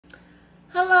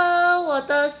Hello， 我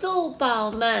的素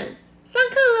宝们，上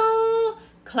课喽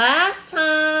 ！Class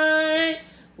time！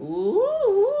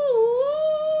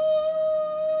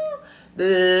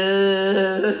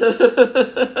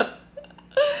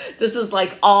 This is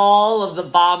like all of the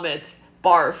vomit,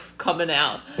 barf coming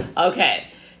out. Okay,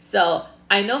 so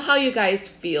I know how you guys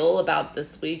feel about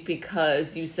this week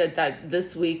because you said that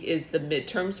this week is the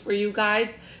midterms for you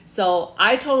guys. So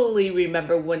I totally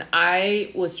remember when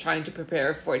I was trying to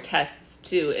prepare for tests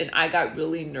too, and I got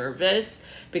really nervous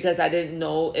because I didn't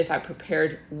know if I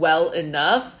prepared well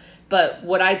enough. But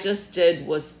what I just did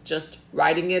was just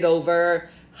writing it over,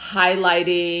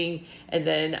 highlighting, and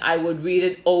then I would read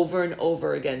it over and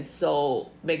over again.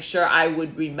 So make sure I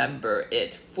would remember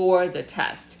it for the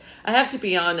test. I have to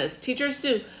be honest, teachers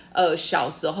是小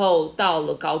时候到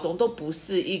了高中都不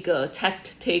是一个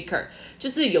test taker， 就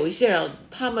是有一些人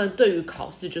他们对于考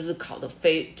试就是考得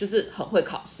就是很会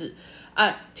考试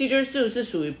啊。Teacher Sue 是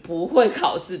属于不会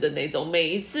考试的那种，每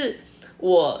一次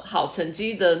我好成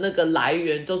绩的那个来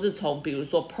源都是从比如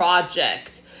说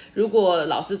project。如果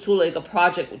老师出了一个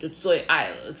project， 我就最爱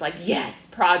了。It's like, yes,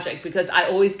 project, because I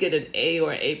always get an A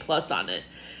or an A plus on it.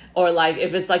 Or like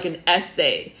if it's like an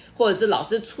essay, 或者是老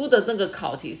师出的那个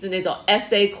考题是那种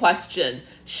essay question,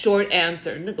 short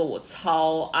answer, 那个我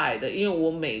超爱的，因为我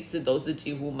每次都是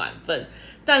几乎满分。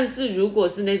但是如果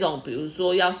是那种比如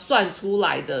说要算出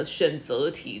来的选择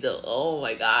题的 ，Oh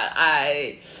my God,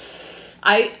 I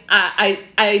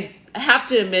have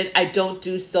to admit I don't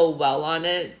do so well on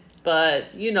it.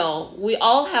 But, you know, we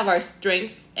all have our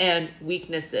strengths and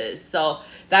weaknesses. So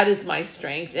that is my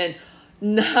strength. And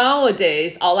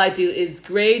nowadays, all I do is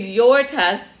grade your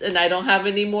tests, and I don't have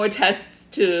any more tests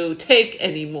to take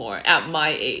anymore at my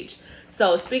age.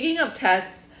 So speaking of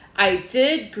tests, I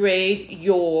did grade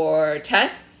your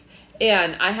tests,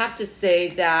 and I have to say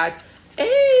that,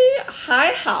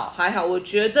 还好，我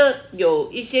觉得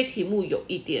有一些题目有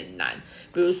一点难，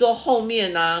比如说后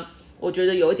面呢，我觉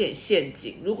得有点陷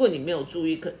阱，如果你没有注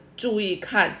意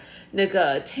看那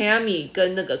个 Tammy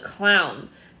跟那个 Clown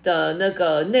的那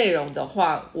个内容的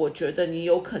话，我觉得你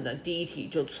有可能第一题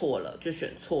就错了，就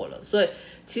选错了，所以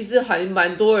其实还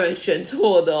蛮多人选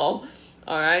错的哦。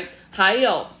Alright， 还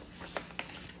有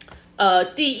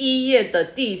第一页的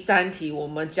第3题，我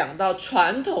们讲到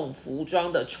传统服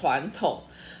装的传统。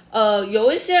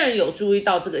有一些人有注意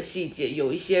到这个细节，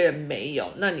有一些人没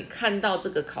有。那你看到这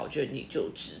个考卷你就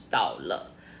知道了。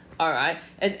Alright,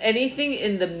 and anything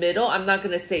in the middle, I'm not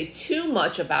going to say too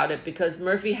much about it because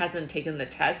Murphy hasn't taken the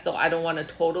test, so I don't want to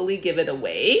totally give it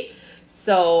away.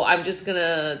 So I'm just going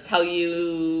to tell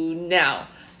you now.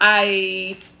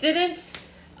 I didn't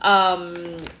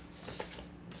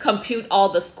compute all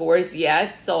the scores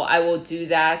yet, so I will do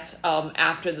that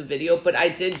after the video, but I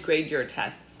did grade your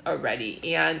tests already,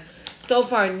 and so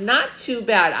far not too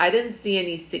bad. I didn't see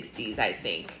any 60s,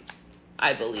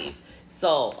 I believe.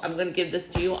 So I'm going to give this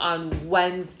to you on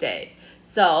Wednesday.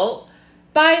 So,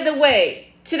 by the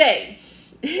way, today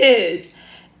is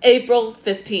April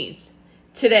 15th.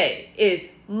 Today is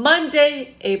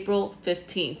Monday, April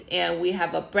 15th, and we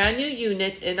have a brand new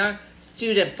unit in our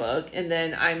student book, and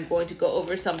then I'm going to go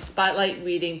over some spotlight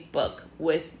reading book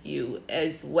with you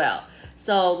as well.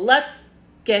 So let's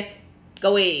get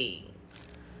going.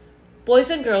 Boys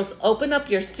and girls, open up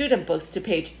your student books to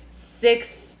page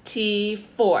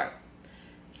 64.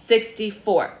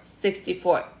 64.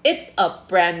 It's a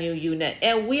brand new unit,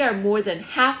 and we are more than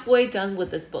halfway done with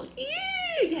this book.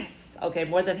 Yes. Okay,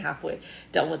 more than halfway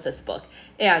done with this book.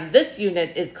 And this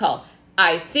unit is called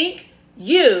I Think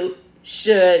You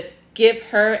Should Give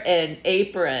Her an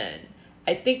Apron.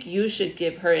 I think you should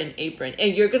give her an apron.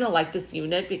 And you're going to like this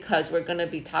unit because we're going to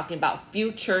be talking about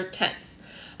future tense.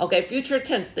 Okay, future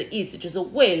tense 的意思就是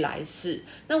未来式。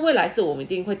那未来式我们一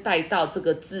定会带到这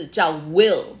个字叫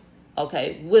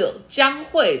will。Okay, will 将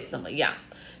会怎么样？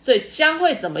所以将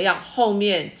会怎么样后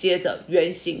面接着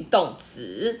原形动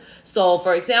词。So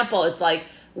for example, it's like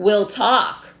we'll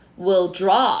talk, we'll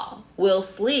draw, we'll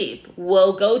sleep,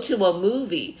 we'll go to a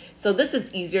movie. So this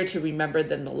is easier to remember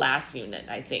than the last unit,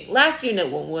 I think. Last unit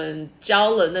我们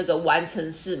教了那个完成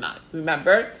式嘛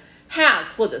 ，remember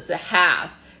has 或者是have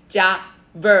加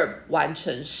verb 完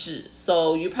成式。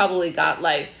So you probably got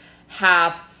like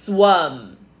have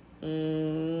swum,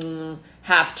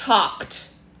 have talked,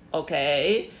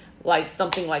 okay, like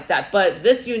something like that. But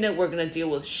this unit we're going to deal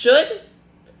with should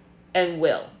and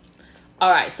will.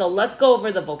 All right, so let's go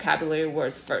over the vocabulary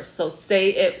words first. So say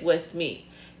it with me.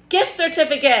 Gift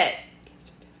certificate.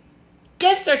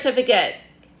 Gift certificate.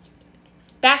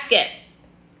 Basket.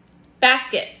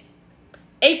 Basket.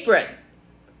 Apron.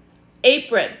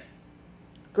 Apron.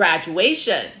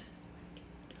 Graduation.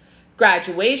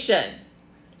 graduation,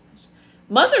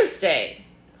 Mother's Day,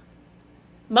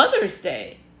 Mother's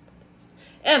Day.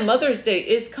 And Mother's Day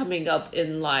is coming up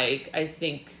in like, I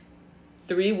think,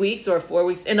 3 weeks or 4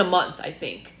 weeks, in a month, I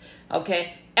think.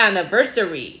 Okay,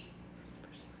 anniversary,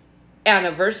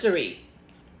 anniversary.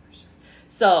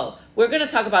 So we're going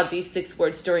to talk about these 6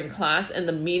 words during class and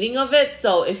the meaning of it.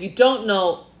 So if you don't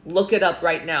know, look it up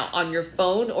right now on your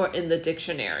phone or in the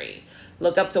dictionary.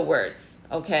 Look up the words,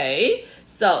 okay?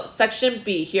 So section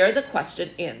B, here are the question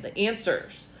and the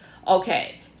answers.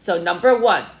 Okay, so number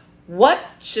 1, what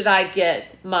should I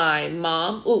get my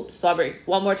mom? Oops, sorry,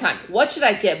 one more time. What should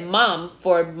I get mom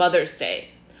for Mother's Day?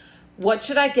 What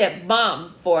should I get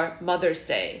mom for Mother's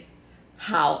Day?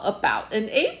 How about an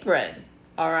apron?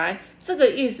 Alright, 这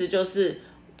个意思就是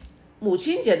母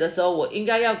亲节的时候我应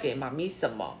该要给妈咪什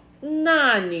么？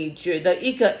那你觉得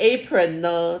一个 apron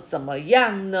呢怎么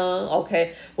样呢？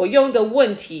 OK， 我用一个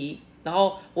问题，然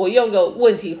后我用个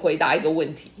问题回答一个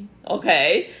问题。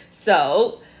OK，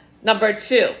 so number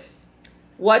 2,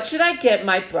 what should I get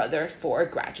my brother for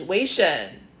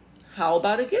graduation? How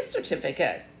about a gift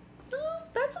certificate? Oh,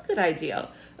 that's a good idea.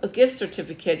 A gift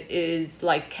certificate is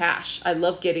like cash. I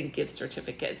love getting gift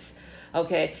certificates.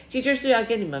 Okay, teacher 是要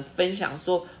跟你们分享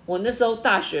说，我那时候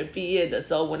大学毕业的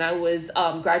时候 when I was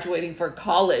graduating for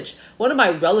college, one of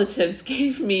my relatives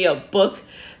gave me a book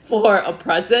for a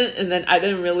present, and then I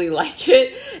didn't really like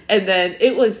it, and then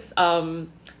it was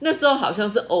那时候好像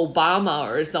是 Obama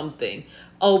or something.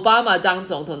 Obama 当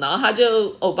总统，然后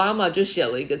Obama 就写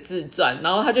了一个自传，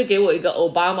然后他就给我一个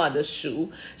Obama 的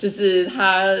书，就是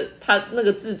他那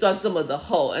个自传这么的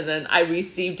厚 and then I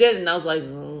received it and I was like,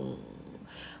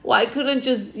 why couldn't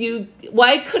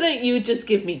you just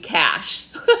give me cash?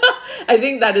 I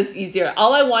think that is easier.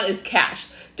 All I want is cash.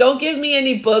 Don't give me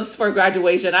any books for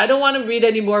graduation. I don't want to read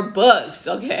any more books,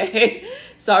 okay?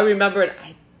 So I remembered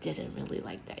I didn't really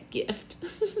like that gift.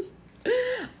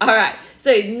 All right,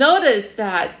 so notice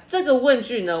that 这个问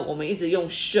句呢，我们一直用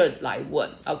should 来问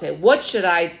 ，OK? What should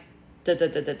I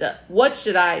What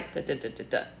should I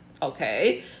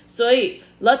OK? 所以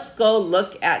let's go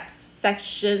look at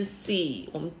section C.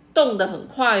 我们动得很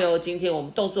快哦，今天我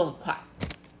们动作很快。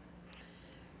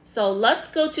So let's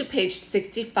go to page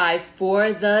 65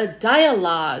 for the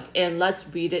dialogue and let's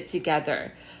read it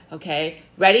together. Okay,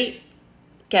 ready,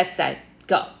 get set,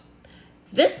 go.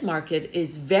 This market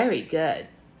is very good.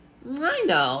 I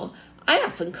know. I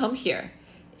often come here.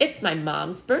 It's my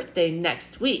mom's birthday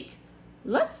next week.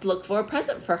 Let's look for a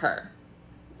present for her.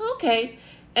 Okay.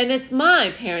 And it's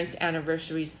my parents'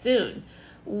 anniversary soon.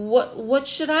 What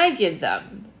should I give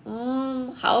them?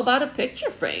 How about a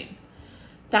picture frame?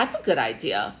 That's a good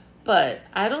idea, but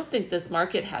I don't think this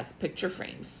market has picture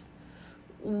frames.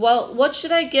 Well, what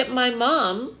should I get my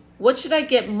mom? What should I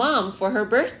get mom for her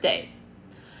birthday?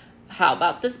 How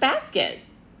about this basket?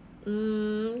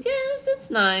 Yes, it's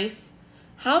nice.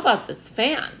 How about this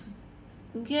fan?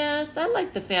 Yes, I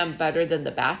like the fan better than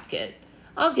the basket.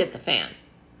 I'll get the fan.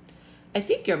 I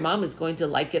think your mom is going to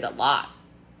like it a lot.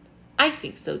 I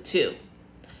think so too.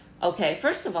 Okay,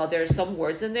 first of all, there are some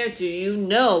words in there. Do you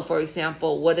know, for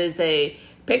example, what is a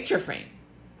picture frame?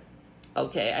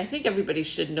 Okay, I think everybody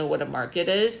should know what a market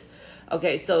is.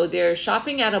 Okay, so they're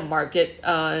shopping at a market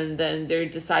and then they're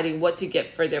deciding what to get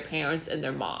for their parents and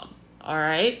their mom. All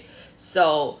right,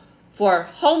 so for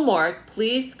homework,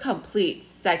 please complete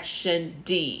section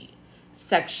D.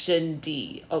 Section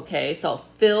D, okay? So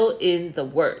fill in the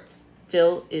words.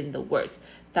 Fill in the words.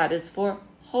 That is for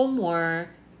homework.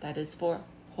 That is for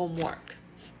homework.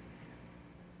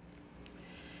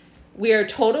 We are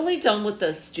totally done with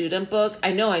the student book.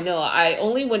 I know. I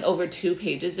only went over 2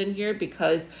 pages in here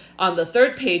because on the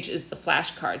 3rd page is the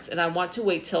flashcards. And I want to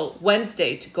wait till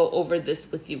Wednesday to go over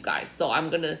this with you guys. So I'm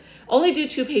going to only do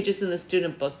 2 pages in the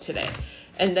student book today.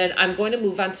 And then I'm going to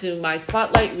move on to my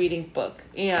spotlight reading book.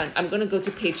 And I'm going to go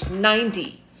to page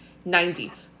 90.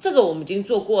 90. 这个我们已经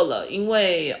做过了，因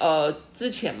为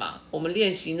之前嘛，我们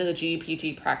练习那个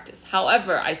GPT practice.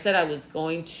 However, I said I was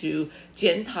going to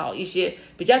检讨一些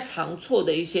比较常错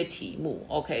的一些题目.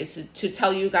 Okay, so to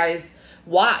tell you guys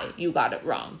why you got it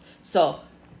wrong. So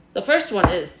the first one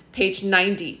is page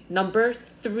 90, number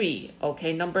 3.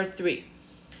 Okay, number 3.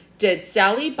 Did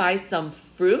Sally buy some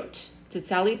fruit? Did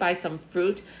Sally buy some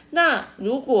fruit? 那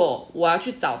如果我要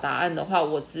去找答案的话，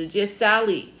我直接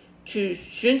Sally 去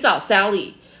寻找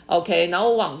Sally。OK， 然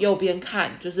后往右边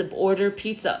看就是 order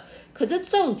pizza， 可是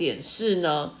重点是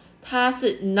呢，它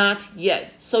是 not yet，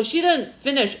 so she didn't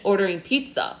finish ordering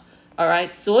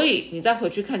pizza，alright， 所以你再回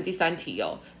去看第3题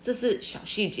哦，这是小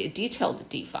细节 detail 的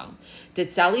地方。Did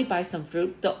Sally buy some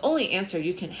fruit? The only answer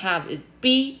you can have is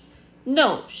B.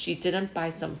 No, she didn't buy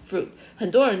some fruit.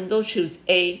 很多人都 choose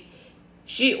A.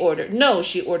 She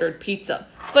ordered pizza.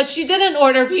 But she didn't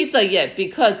order pizza yet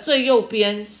because 最右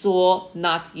边说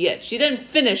not yet. She didn't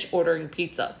finish ordering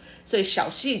pizza. 所以小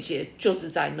细节就是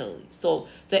在那里. So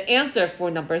the answer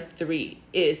for number 3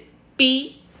 is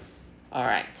B. All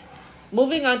right.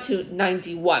 Moving on to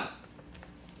 91.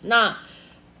 那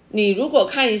你如果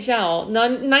看一下哦，那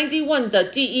91的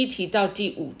第一题到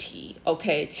第5题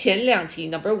 ，OK， 前2题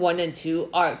number 1 and 2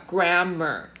 are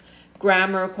grammar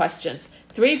questions.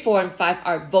 3, 4, and 5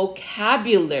 are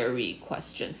vocabulary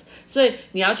questions. 所以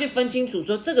你要去分清楚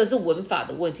说这个是文法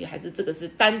的问题，还是这个是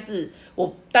单字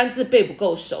我单字背不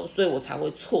够熟，所以我才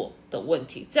会错的问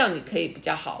题。这样你可以比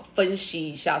较好分析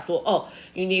一下说，哦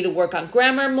you need to work on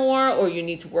grammar more or you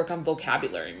need to work on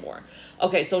vocabulary more.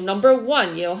 Okay, so number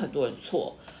 1也有很多人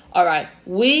错。All right,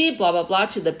 we blah blah blah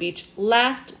to the beach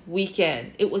last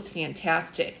weekend. It was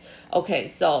fantastic. Okay,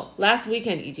 so last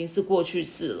weekend 已经是过去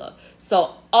式了。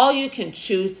So all you can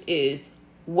choose is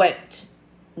went.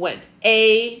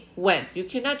 A, went. You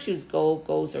cannot choose go,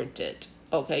 goes, or did.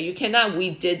 Okay, you cannot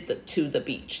we did to the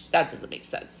beach. That doesn't make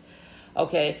sense.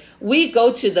 Okay, we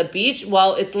go to the beach.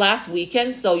 Well, it's last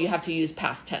weekend, so you have to use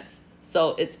past tense.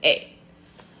 So it's A.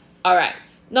 All right,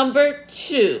 number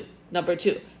two.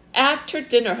 After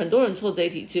dinner, 很多人错这一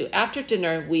题 too. After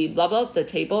dinner, we blah blah the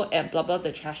table and blah blah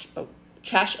the trash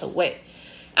away.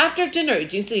 After dinner 已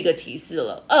经是一个提示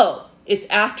了。Oh, it's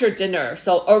after dinner,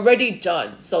 so already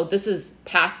done. So this is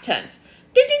past tense.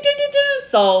 Ding, ding, ding, ding, ding.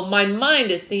 So my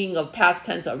mind is thinking of past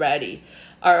tense already.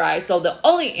 All right, so the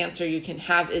only answer you can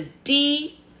have is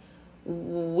D.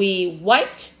 We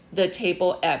wiped the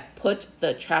table and put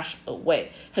the trash away.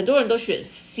 很多人都选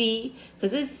C, 可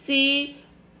是 C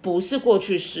不是过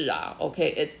去式啊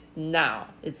okay, it's now,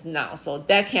 so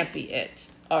that can't be it.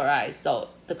 All right, so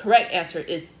the correct answer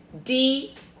is D.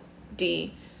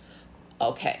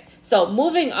 Okay, so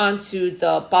moving on to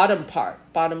the bottom part.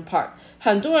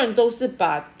 很多人都是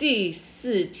把第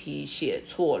4题写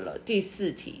错了，第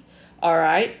4题 All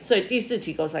right, 所以第4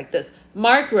题 goes like this.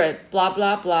 Margaret blah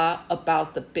blah blah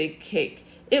about the big cake.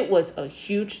 It was a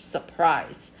huge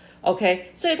surprise. OK,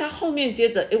 所以它后面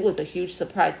接着 it was a huge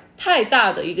surprise, 太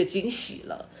大的一个惊喜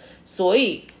了，所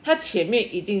以它前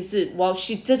面一定是 well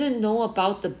she didn't know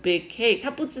about the big cake,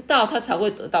 她不知道她才会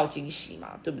得到惊喜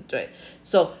嘛，对不对？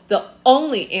 So the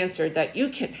only answer that you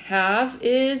can have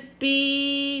is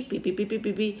B.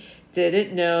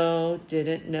 Didn't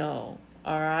know.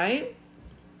 All right.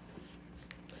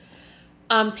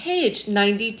 On page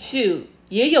 92.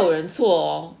 也有人错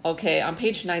哦 okay, on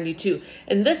page 92.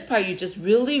 In this part, you just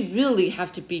really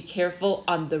have to be careful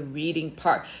on the reading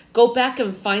part. Go back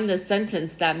and find the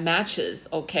sentence that matches,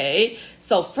 okay?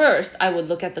 So first, I would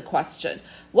look at the question.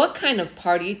 What kind of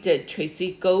party did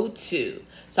Tracy go to?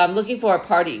 So I'm looking for a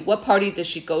party. What party did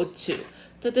she go to?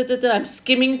 I'm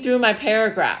skimming through my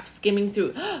paragraph,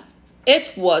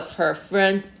 It was her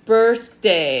friend's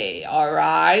birthday, all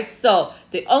right? So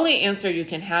the only answer you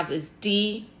can have is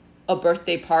D, a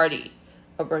birthday party.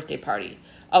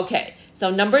 Okay,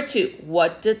 so number 2,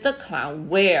 what did the clown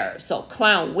wear? So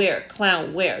clown wear.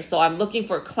 So I'm looking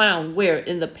for clown wear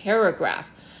in the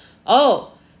paragraph.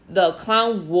 Oh, the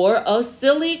clown wore a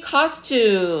silly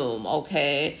costume.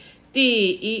 Okay,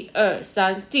 第1、2、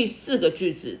3第4个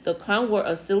句子 the clown wore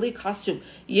a silly costume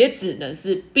也只能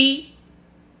是 B，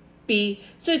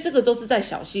 所以这个都是在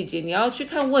小细节，你要去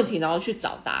看问题，然后去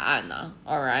找答案啊。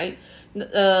All right,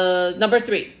 number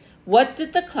 3. What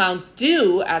did the clown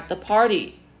do at the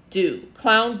party?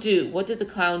 Clown do. What did the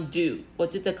clown do?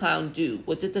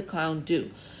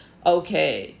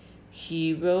 Okay.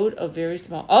 He rode a very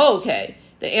small... Oh, okay.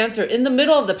 The answer in the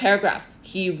middle of the paragraph.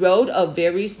 He rode a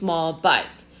very small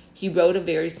bike.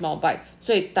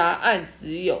 所以答案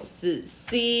只有是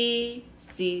C.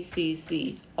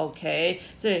 Okay.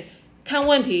 所以看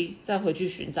问题再回去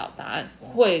寻找答案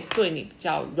会对你比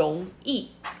较容易。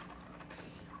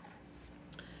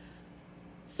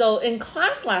So in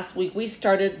class last week, we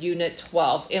started Unit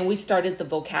 12, and we started the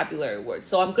vocabulary words.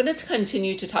 So I'm going to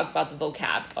continue to talk about the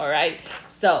vocab, all right?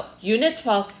 So Unit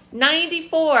 12,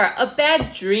 94, a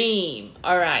bad dream.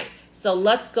 All right, so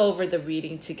let's go over the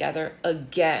reading together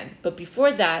again. But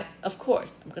before that, of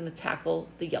course, I'm going to tackle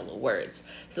the yellow words.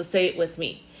 So say it with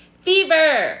me.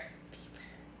 Fever.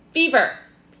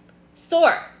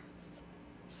 Sore.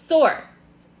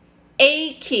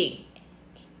 Aching.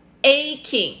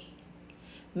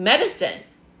 Medicine.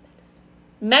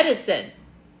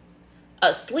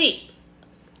 Asleep.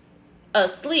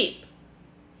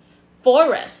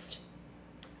 Forest.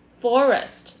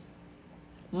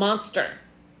 Monster.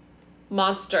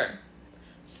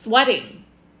 Sweating.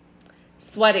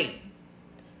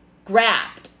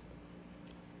 grabbed,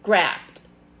 grabbed.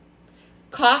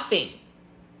 Coughing,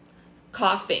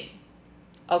 coughing.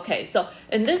 Okay, so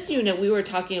in this unit, we were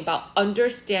talking about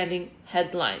understanding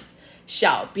headlines.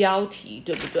 小标题，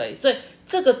对不对？所以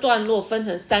这个段落分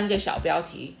成3个小标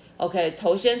题。Okay,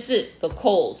 头先是 the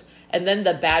cold, and then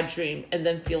the bad dream, and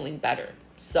then feeling better.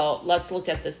 So let's look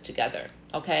at this together.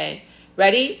 Okay,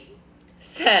 ready,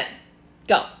 set,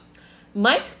 go.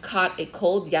 Mike caught a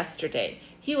cold yesterday.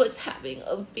 He was having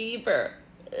a fever.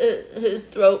 His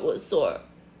throat was sore.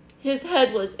 His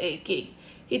head was aching.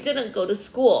 He didn't go to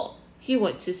school. He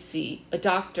went to see a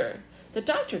doctor. The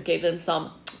doctor gave him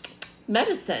some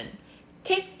medicine.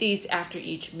 Take these after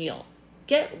each meal.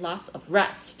 Get lots of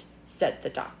rest, said the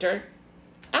doctor.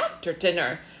 After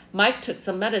dinner, Mike took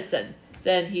some medicine.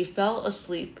 Then he fell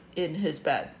asleep in his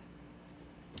bed.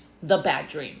 The bad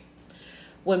dream.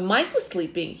 When Mike was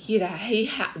sleeping, he had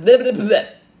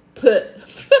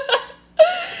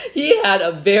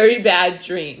a very bad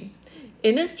dream.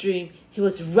 In his dream, he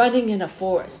was running in a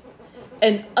forest.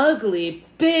 An ugly,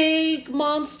 big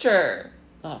monster.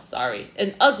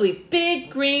 An ugly,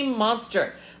 big green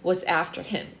monster was after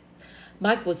him.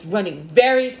 Mike was running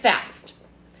very fast.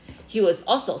 He was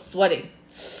also sweating.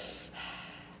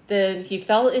 Then he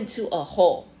fell into a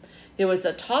hole. There was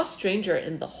a tall stranger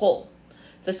in the hole.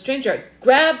 The stranger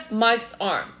grabbed Mike's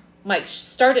arm. Mike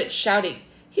started shouting.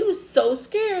 He was so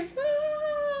scared.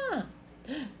 Ah!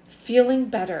 Feeling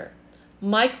better.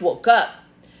 Mike woke up.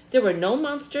 There were no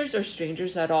monsters or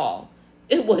strangers at all.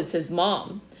 It was his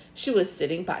mom. She was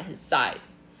sitting by his side.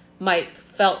 Mike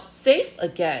felt safe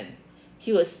again.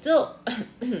 He was still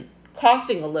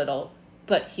coughing a little,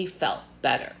 but he felt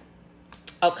better.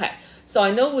 Okay, so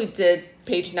I know we did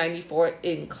page 94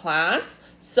 in class.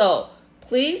 So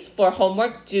please, for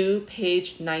homework, do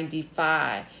page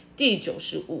 95. 第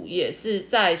95页是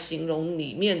在形容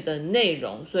里面的内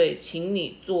容，所以请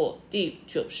你做第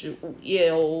95页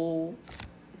哦。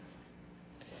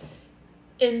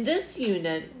In this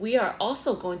unit, we are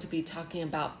also going to be talking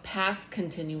about past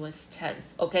continuous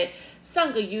tense. Okay,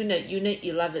 上个 unit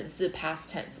 11是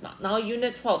past tense 嘛，然后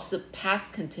unit 12是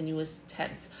past continuous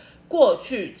tense， 过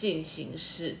去进行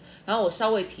式。然后我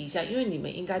稍微提一下，因为你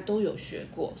们应该都有学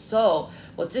过 ，so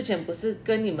我之前不是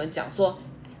跟你们讲说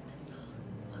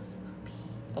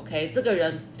 ，OK， 这个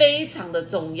人非常的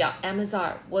重要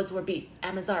 ，Amazar was were be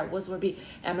Amazar was were be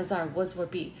Amazar was were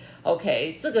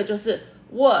be，OK， 这个就是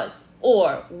was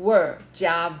or were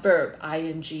加 verb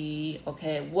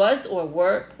ing，OK， was or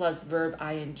were plus verb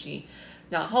ing，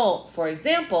 然后 for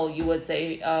example you would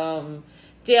say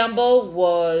Dambo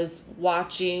was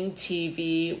watching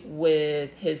TV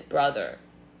with his brother.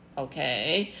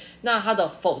 Okay, 那它的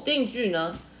否定句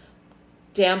呢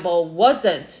Dambo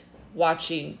wasn't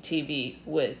watching TV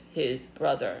with his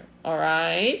brother.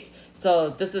 Alright, so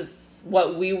this is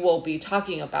what we will be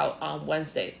talking about on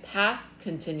Wednesday. Past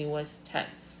continuous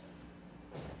tense.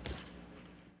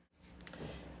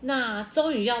 那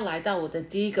终于要来到我的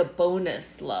第一个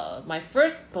bonus 了。My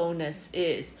first bonus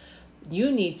is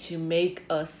you need to make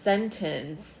a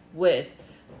sentence with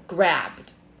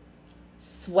grabbed,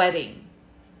 sweating,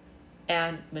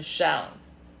 and Michelle.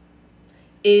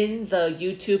 In the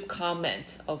YouTube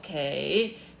comment,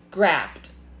 okay?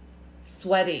 Grabbed,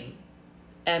 sweating,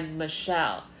 and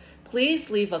Michelle.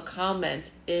 Please leave a comment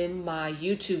in my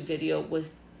YouTube video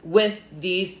with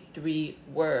these 3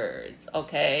 words,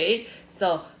 okay?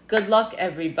 So good luck,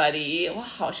 everybody. 我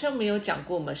好像没有讲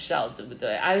过 Michelle, 对不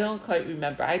对? I don't quite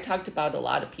remember. I talked about a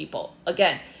lot of people.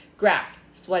 Again, grabbed,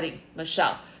 sweating,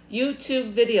 Michelle.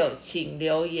 YouTube video, 请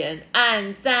留言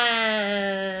按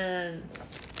赞.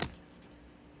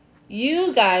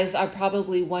 You guys are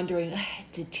probably wondering,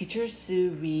 did Teacher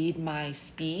Sue read my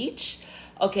speech?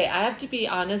 Okay, I have to be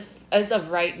honest, as of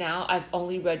right now, I've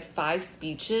only read 5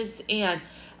 speeches, and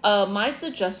my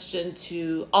suggestion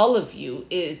to all of you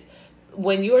is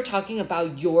when you are talking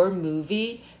about your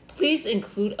movie, please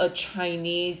include a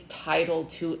Chinese title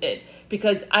to it,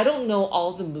 because I don't know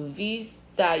all the movies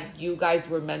that you guys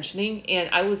were mentioning, and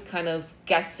I was kind of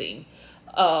guessing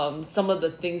some of the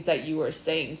things that you were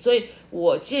saying. 所以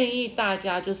我建议大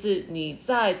家就是你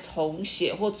在重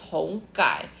写或重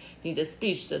改你的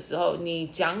speech 的时候，你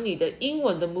讲你的英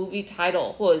文的 movie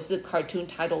title 或者是 cartoon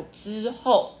title 之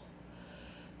后，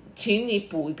请你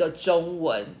补一个中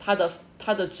文，它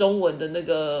的中文的那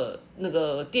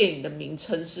个电影的名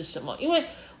称是什么？因为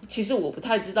其实我不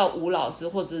太知道吴老师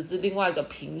或者是另外一个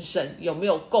评审有没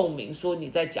有共鸣说你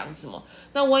在讲什么。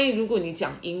那万一如果你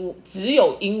讲只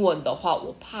有英文的话，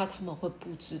我怕他们会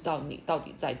不知道你到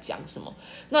底在讲什么。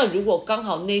那如果刚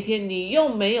好那天你又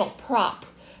没有 prop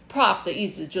prop 的意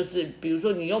思就是，比如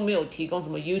说你又没有提供什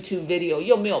么 YouTube video，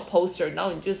又没有 poster， 然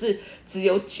后你就是只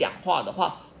有讲话的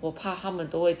话，我怕他们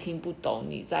都会听不懂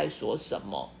你在说什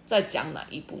么，在讲哪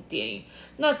一部电影。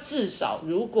那至少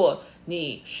如果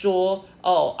你说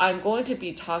I'm going to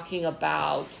be talking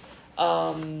about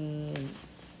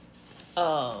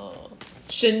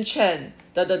深圳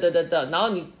然后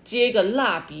你接一个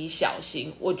蜡笔小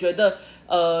新，我觉得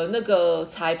那个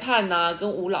裁判啊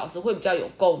跟吴老师会比较有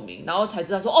共鸣，然后才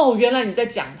知道说原来你在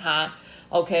讲他。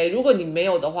OK， 如果你没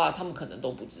有的话，他们可能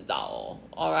都不知道哦。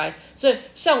All right， 所以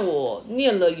像我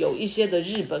念了有一些的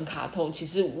日本卡通，其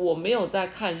实我没有在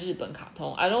看日本卡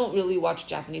通。I don't really watch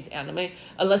Japanese anime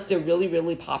unless they're really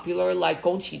really popular, like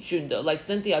宫崎骏的 ，like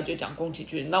Cynthia 就讲宫崎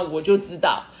骏，那我就知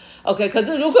道。OK， 可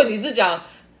是如果你是讲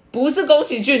不是宫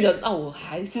崎骏的，那我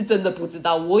还是真的不知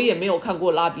道，我也没有看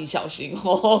过蜡笔小新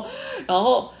哦。然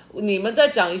后你们在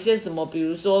讲一些什么，比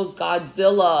如说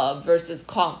Godzilla vs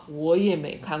Kong， 我也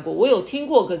没看过，我有听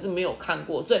过，可是没有看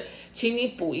过，所以请你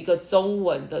补一个中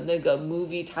文的那个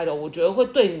movie title， 我觉得会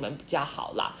对你们比较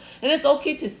好啦。And it's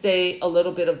okay to say a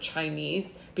little bit of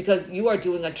Chinese because you are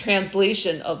doing a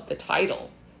translation of the title.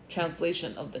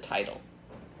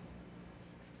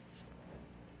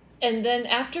 And then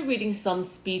after reading some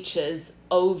speeches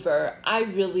over, I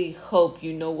really hope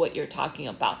you know what you're talking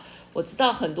about. 我知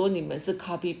道很多你们是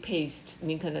copy paste，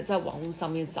 你可能在网络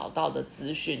上面找到的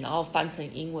资讯，然后翻成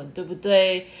英文，对不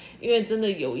对？因为真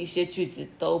的有一些句子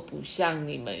都不像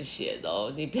你们写的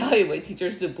哦，你不要以为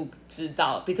teacher 是不知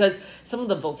道 because some of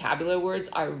the vocabulary words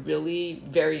are really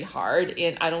very hard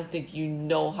and I don't think you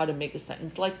know how to make a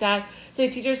sentence like that. 所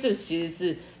以 teacher 是其实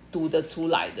是读得出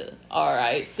来的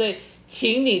 ，alright， 所以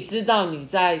请你知道你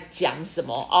在讲什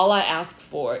么。All I ask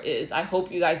for is I hope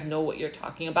you guys know what you're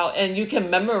talking about and you can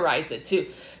memorize it too.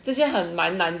 这些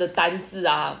蛮难的单字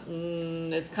啊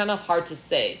，it's kind of hard to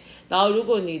say. 然后如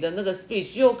果你的那个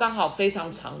speech 又刚好非常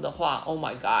长的话 ，Oh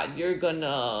my God, you're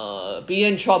gonna be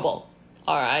in trouble.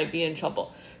 Alright, be in trouble.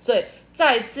 所以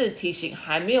再次提醒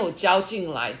还没有交进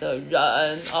来的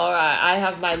人 ，Alright, I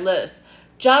have my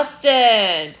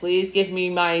list.Justin, please give me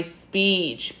my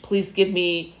speech. Please give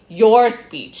me your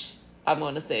speech. I'm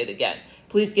going to say it again.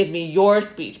 Please give me your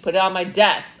speech. Put it on my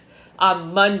desk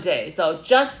on Monday. So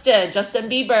Justin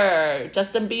Bieber,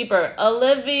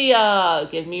 Olivia,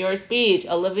 give me your speech.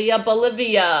 Olivia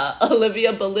Bolivia.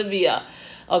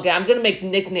 Okay, I'm going to make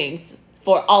nicknames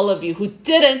for all of you who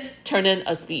didn't turn in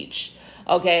a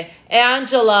speech.Okay,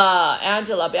 Angela,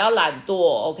 不要懒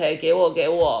惰 ，OK， 给我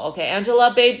 ，OK, Angela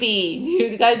Baby,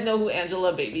 you guys know who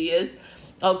Angela Baby is?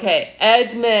 Okay,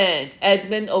 Edmond,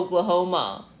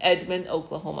 Oklahoma,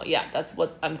 yeah, that's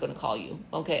what I'm gonna call you.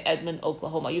 Okay, Edmond,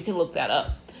 Oklahoma, you can look that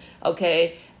up.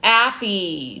 Okay,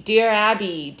 Dear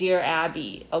Abby,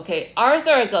 okay,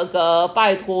 Arthur 哥哥，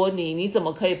拜托你怎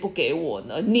么可以不给我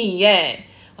呢？你耶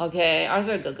 ，OK,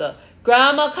 Arthur 哥哥。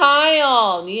Grandma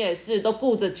Kyle, 你也是都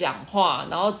顾着讲话，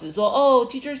然后只说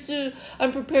Teacher Sue,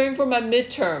 I'm preparing for my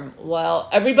midterm. Well,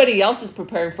 everybody else is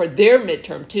preparing for their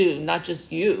midterm too, not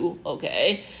just you,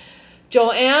 okay?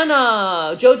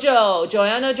 Joanna, Jojo,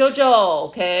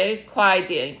 okay? 快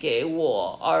点给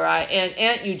我 alright? And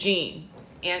Aunt Eugene.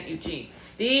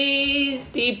 These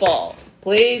people,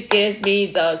 please give me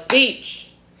the speech.This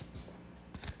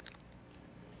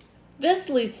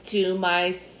leads to my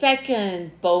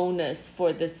second bonus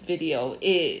for this video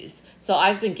is, so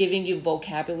I've been giving you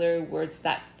vocabulary words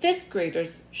that 5th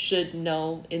graders should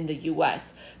know in the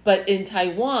US. But in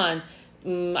Taiwan,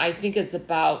 I think it's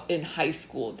about in high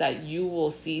school that you will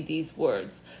see these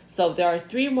words. So there are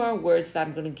 3 more words that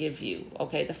I'm going to give you.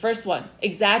 Okay, the first one,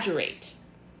 exaggerate.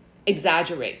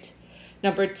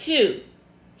 Number 2,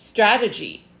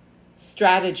 strategy.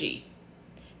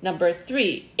 Number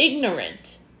 3,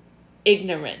 ignorant. Good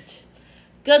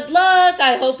luck.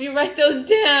 I hope you write those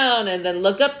down and then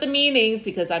look up the meanings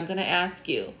because I'm going to ask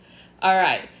you. All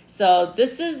right. So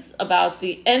this is about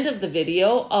the end of the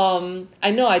video. I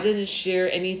know I didn't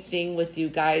share anything with you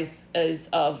guys as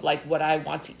of like what I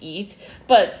want to eat,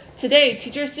 but today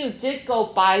Teacher Sue did go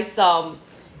buy some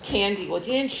candy. 我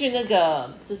今天去那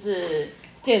个就是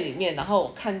店里面，然后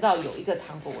我看到有一个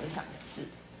糖果我很想试，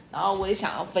然后我也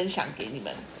想要分享给你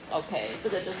们。OK， 这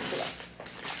个就是这个。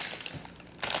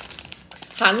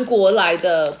韩国来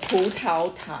的葡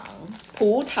萄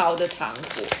的糖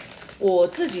果，我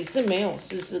自己是没有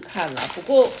试试看啦，不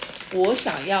过我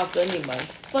想要跟你们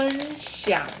分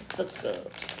享这个，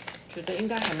觉得应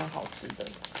该还蛮好吃的，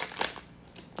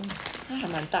它还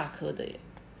蛮大颗的耶，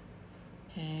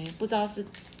不知道是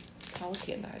超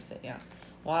甜的还是怎样，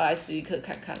我要来试一颗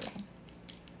看看咯，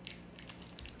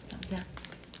长这样。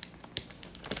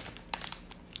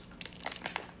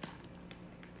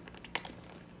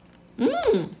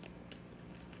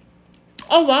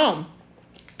哦哇，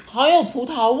好有葡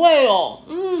萄味哦。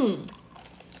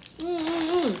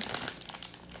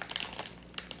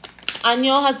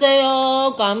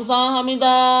안녕하세요，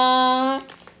감사합니다，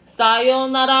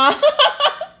사요나라。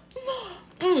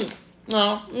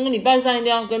礼拜三一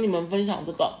定要跟你们分享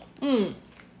这个。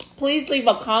Please leave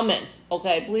a comment.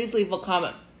 Okay, please leave a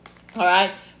comment. All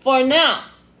right. For now,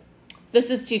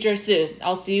 this is Teacher Sue.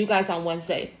 I'll see you guys on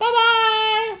Wednesday. Bye bye.